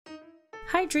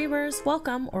Hi dreamers,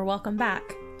 welcome or welcome back.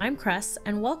 I'm Cress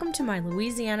and welcome to my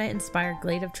Louisiana-inspired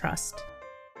Glade of Trust.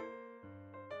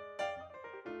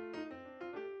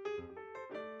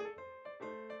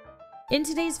 In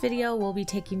today's video, we'll be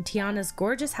taking Tiana's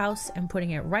gorgeous house and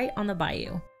putting it right on the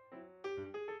bayou.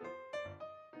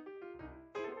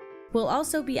 We'll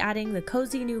also be adding the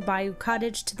cozy new Bayou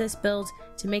cottage to this build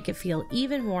to make it feel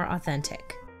even more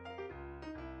authentic.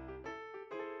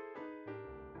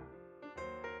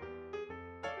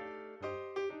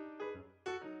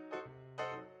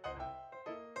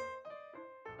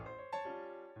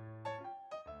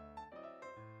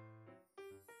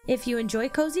 If you enjoy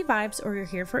cozy vibes or you're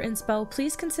here for inspo,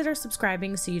 please consider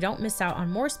subscribing so you don't miss out on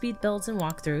more speed builds and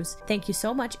walkthroughs. Thank you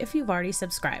so much if you've already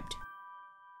subscribed.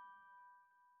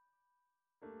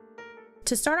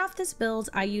 To start off this build,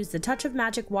 I used the Touch of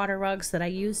Magic water rugs that I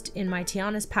used in my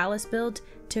Tiana's Palace build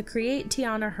to create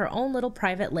Tiana her own little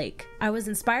private lake. I was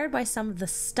inspired by some of the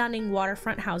stunning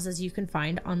waterfront houses you can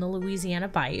find on the Louisiana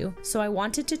Bayou, so I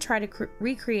wanted to try to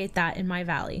recreate that in my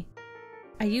valley.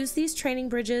 I used these training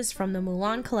bridges from the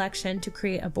Mulan collection to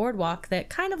create a boardwalk that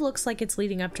kind of looks like it's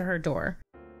leading up to her door.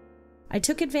 I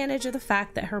took advantage of the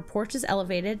fact that her porch is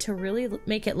elevated to really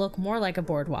make it look more like a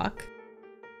boardwalk.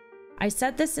 I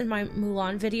said this in my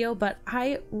Mulan video, but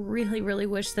I really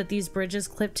wish that these bridges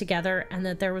clipped together and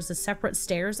that there was a separate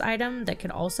stairs item that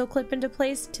could also clip into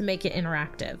place to make it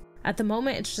interactive. At the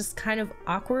moment, it's just kind of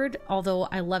awkward, although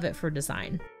I love it for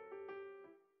design.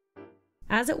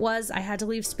 As it was, I had to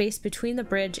leave space between the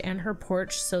bridge and her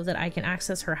porch so that I can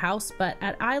access her house, but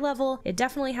at eye level, it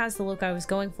definitely has the look I was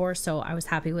going for, so I was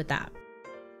happy with that.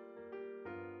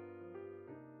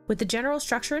 With the general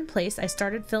structure in place, I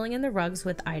started filling in the rugs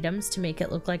with items to make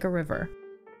it look like a river.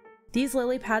 These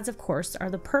lily pads, of course, are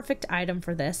the perfect item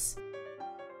for this.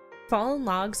 Fallen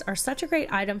logs are such a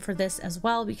great item for this as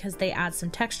well because they add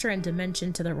some texture and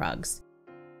dimension to the rugs.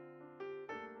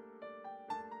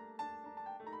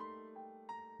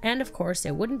 And of course,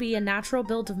 it wouldn't be a natural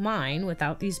build of mine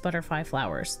without these butterfly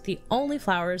flowers, the only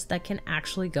flowers that can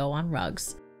actually go on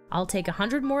rugs. I'll take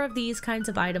 100 more of these kinds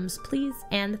of items, please,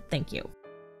 and thank you.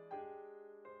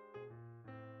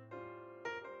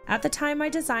 At the time I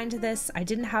designed this, I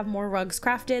didn't have more rugs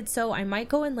crafted, so I might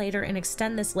go in later and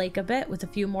extend this lake a bit with a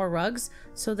few more rugs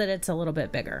so that it's a little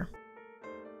bit bigger.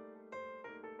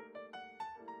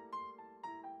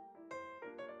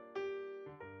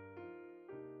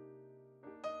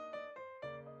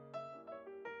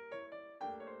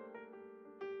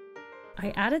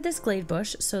 I added this glade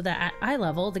bush so that at eye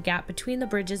level the gap between the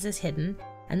bridges is hidden,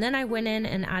 and then I went in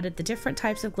and added the different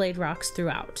types of glade rocks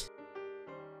throughout.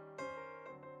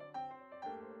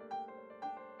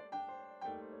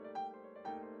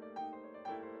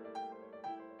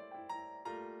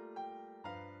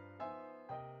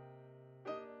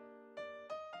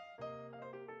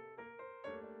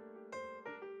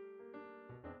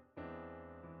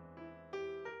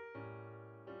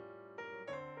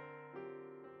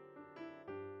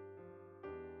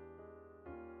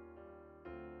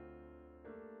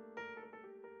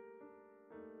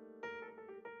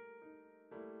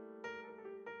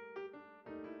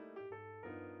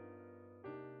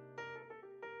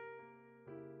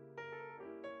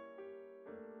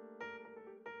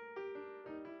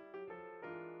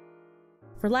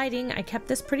 For lighting, I kept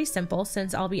this pretty simple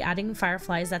since I'll be adding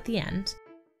fireflies at the end.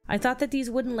 I thought that these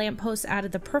wooden lampposts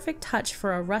added the perfect touch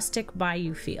for a rustic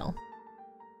bayou feel.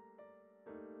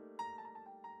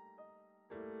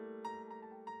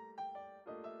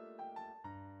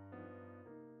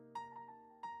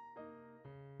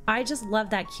 I just love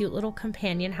that cute little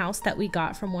companion house that we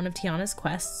got from one of Tiana's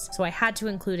quests, so I had to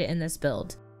include it in this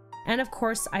build. And of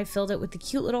course, I filled it with the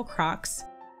cute little crocs.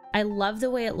 I love the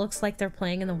way it looks like they're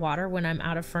playing in the water when I'm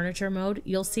out of furniture mode.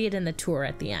 You'll see it in the tour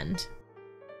at the end.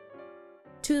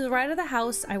 To the right of the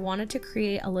house, I wanted to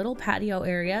create a little patio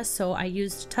area, so I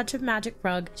used Touch of Magic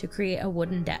rug to create a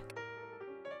wooden deck.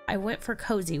 I went for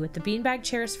cozy with the beanbag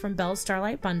chairs from Belle's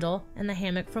Starlight Bundle and the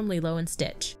hammock from Lilo and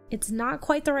Stitch. It's not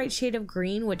quite the right shade of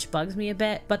green, which bugs me a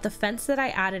bit, but the fence that I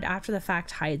added after the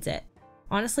fact hides it.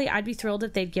 Honestly, I'd be thrilled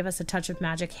if they'd give us a Touch of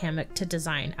Magic hammock to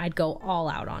design. I'd go all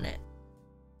out on it.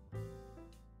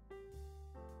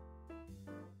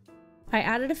 I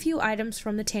added a few items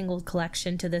from the Tangled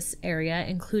collection to this area,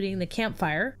 including the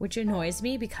campfire, which annoys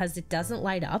me because it doesn't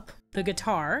light up, the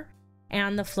guitar,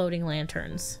 and the floating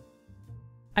lanterns.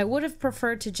 I would have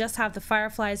preferred to just have the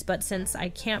fireflies, but since I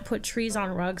can't put trees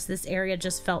on rugs, this area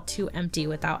just felt too empty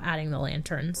without adding the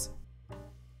lanterns.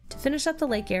 To finish up the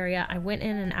lake area, I went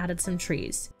in and added some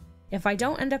trees. If I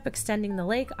don't end up extending the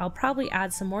lake, I'll probably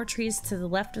add some more trees to the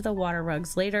left of the water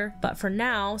rugs later, but for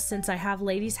now, since I have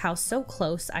Lady's house so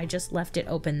close, I just left it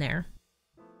open there.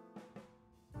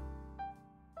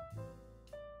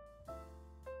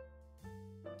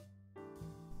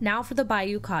 Now for the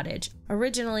Bayou cottage.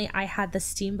 Originally, I had the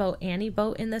Steamboat Annie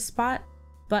boat in this spot,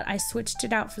 but I switched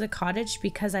it out for the cottage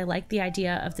because I like the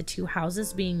idea of the two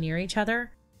houses being near each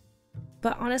other.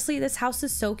 But honestly, this house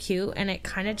is so cute and it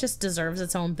kind of just deserves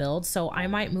its own build, so I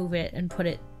might move it and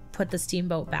put the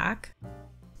steamboat back.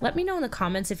 Let me know in the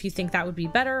comments if you think that would be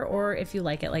better or if you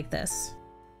like it like this.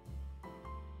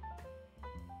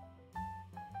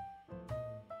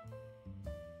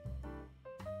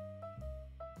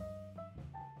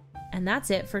 And that's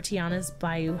it for Tiana's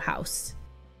Bayou house.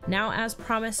 Now, as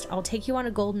promised, I'll take you on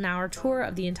a golden hour tour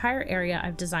of the entire area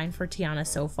I've designed for Tiana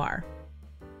so far.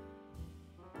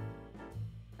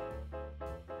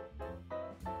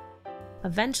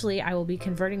 Eventually, I will be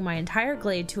converting my entire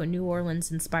glade to a New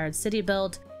Orleans inspired city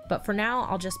build, but for now,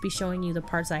 I'll just be showing you the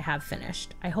parts I have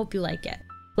finished. I hope you like it.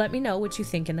 Let me know what you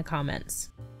think in the comments.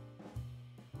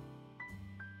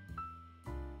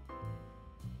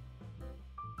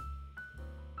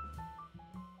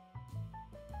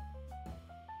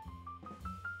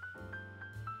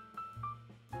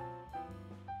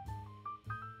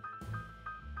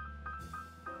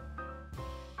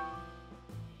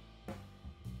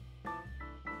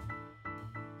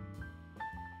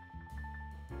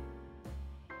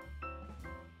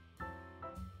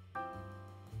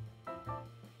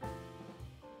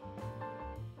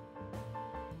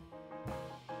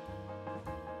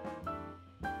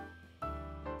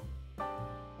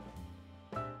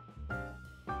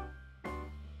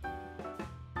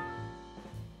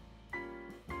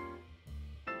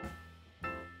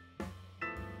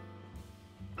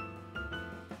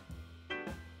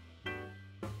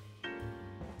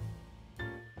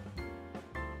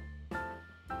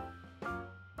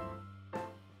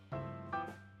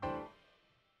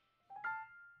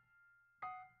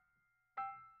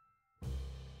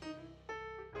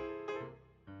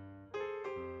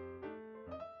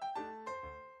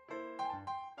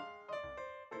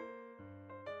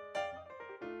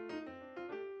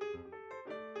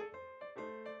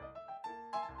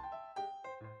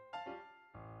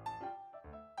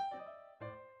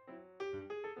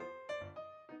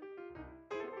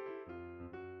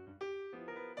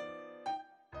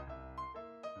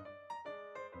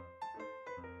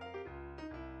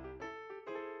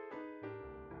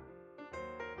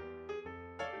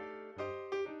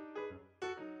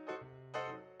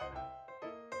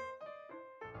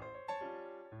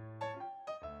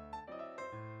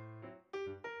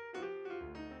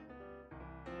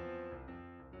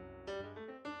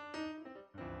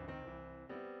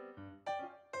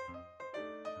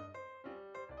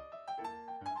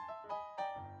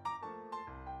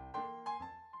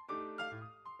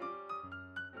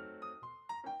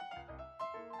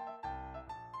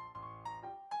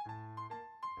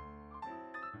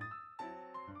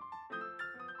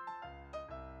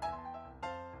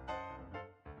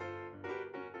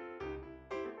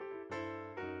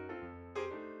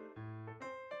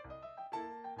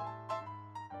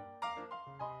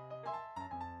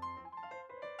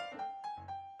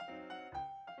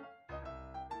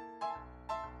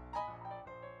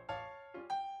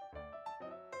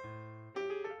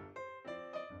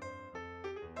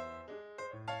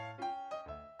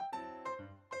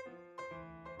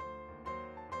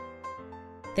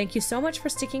 Thank you so much for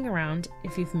sticking around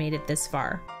if you've made it this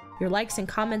far. Your likes and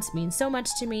comments mean so much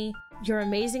to me. Your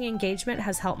amazing engagement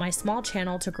has helped my small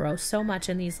channel to grow so much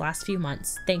in these last few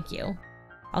months. Thank you.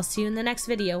 I'll see you in the next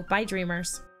video. Bye,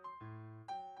 dreamers.